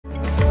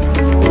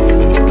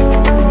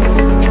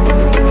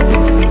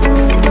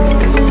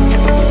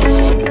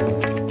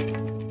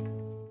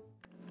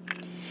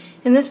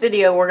In this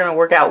video, we're going to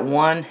work out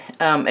one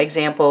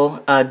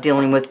example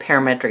dealing with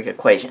parametric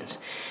equations.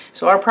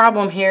 So our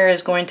problem here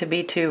is going to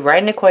be to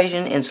write an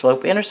equation in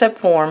slope-intercept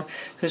form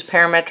whose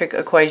parametric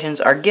equations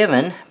are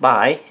given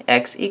by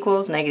x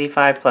equals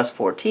 -5 plus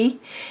 4t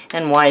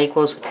and y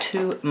equals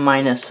 2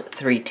 minus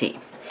 3t.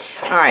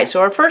 Alright,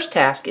 so our first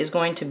task is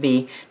going to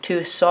be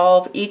to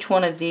solve each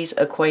one of these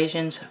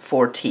equations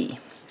for t.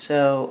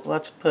 So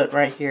let's put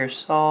right here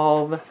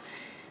solve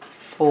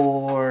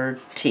for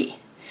t.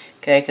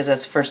 Okay, because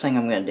that's the first thing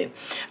I'm going to do.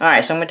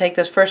 Alright, so I'm going to take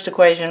this first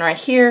equation right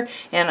here,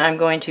 and I'm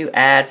going to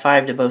add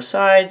 5 to both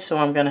sides. So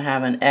I'm going to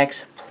have an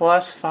x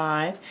plus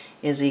 5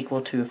 is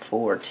equal to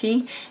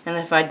 4t. And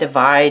if I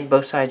divide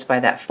both sides by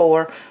that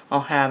 4,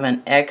 I'll have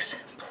an x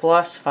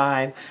plus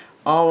 5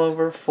 all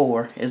over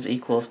 4 is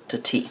equal to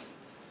t.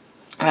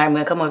 Alright, I'm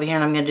going to come over here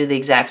and I'm going to do the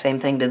exact same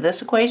thing to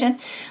this equation.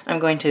 I'm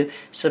going to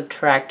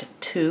subtract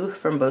 2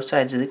 from both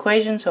sides of the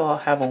equation, so I'll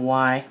have a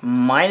y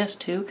minus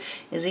 2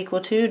 is equal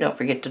to, don't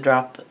forget to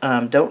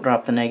don't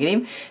drop the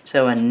negative,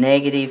 so a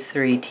negative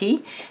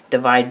 3t.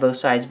 Divide both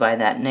sides by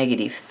that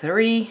negative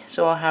 3,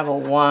 so I'll have a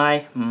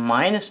y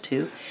minus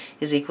 2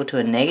 is equal to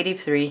a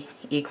negative 3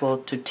 equal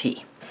to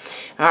t.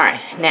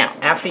 Alright, now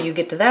after you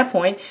get to that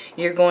point,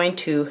 you're going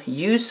to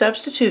use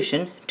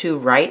substitution to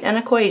write an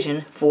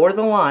equation for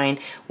the line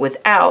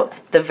without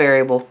the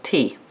variable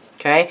t.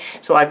 Okay,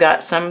 so I've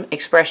got some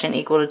expression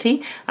equal to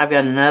t, I've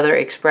got another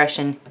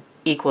expression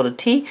equal to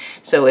t,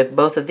 so if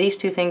both of these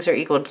two things are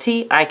equal to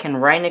t, I can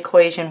write an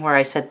equation where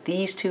I set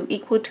these two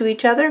equal to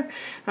each other,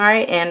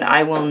 alright, and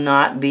I will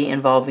not be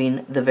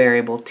involving the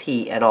variable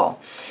t at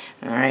all.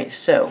 Alright,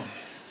 so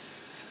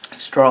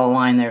let's draw a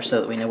line there so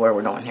that we know where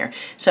we're going here.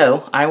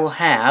 So I will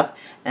have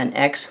an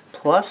x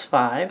plus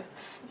 5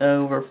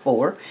 over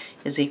 4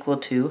 is equal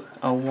to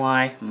a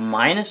y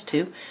minus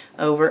 2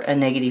 over a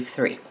negative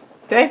 3.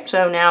 Okay,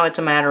 so now it's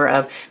a matter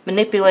of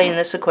manipulating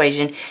this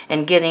equation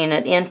and getting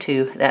it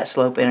into that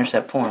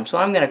slope-intercept form. So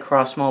I'm going to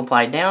cross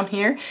multiply down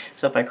here.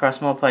 So if I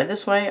cross multiply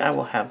this way, I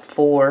will have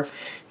 4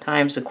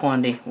 times the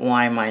quantity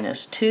y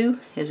minus 2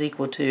 is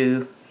equal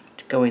to,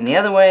 going the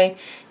other way,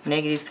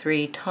 negative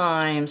 3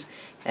 times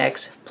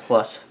x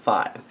plus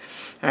 5.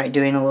 Alright,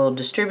 doing a little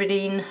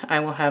distributing, I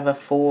will have a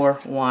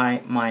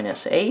 4y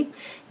minus 8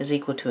 is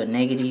equal to a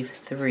negative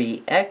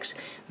 3x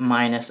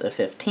minus a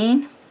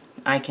 15.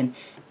 I can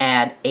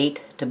add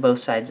 8 to both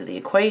sides of the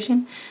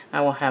equation.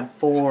 I will have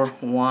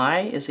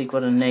 4y is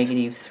equal to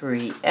negative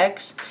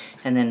 3x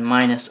and then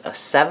minus a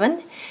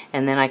 7.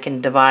 And then I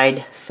can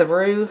divide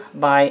through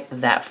by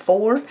that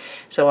 4.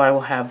 So I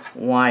will have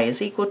y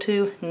is equal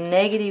to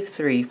negative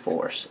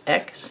 3/4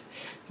 x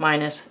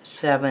minus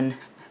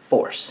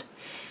 7/4.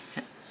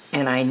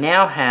 And I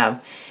now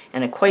have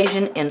an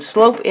equation in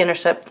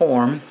slope-intercept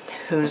form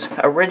whose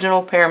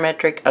original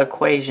parametric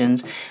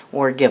equations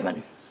were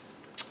given.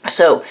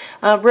 So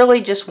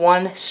really just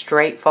one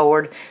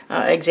straightforward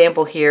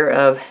example here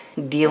of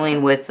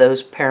dealing with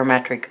those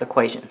parametric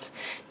equations.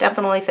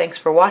 Definitely thanks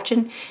for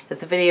watching. If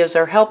the videos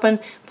are helping,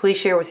 please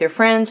share with your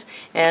friends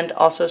and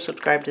also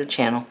subscribe to the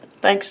channel.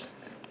 Thanks.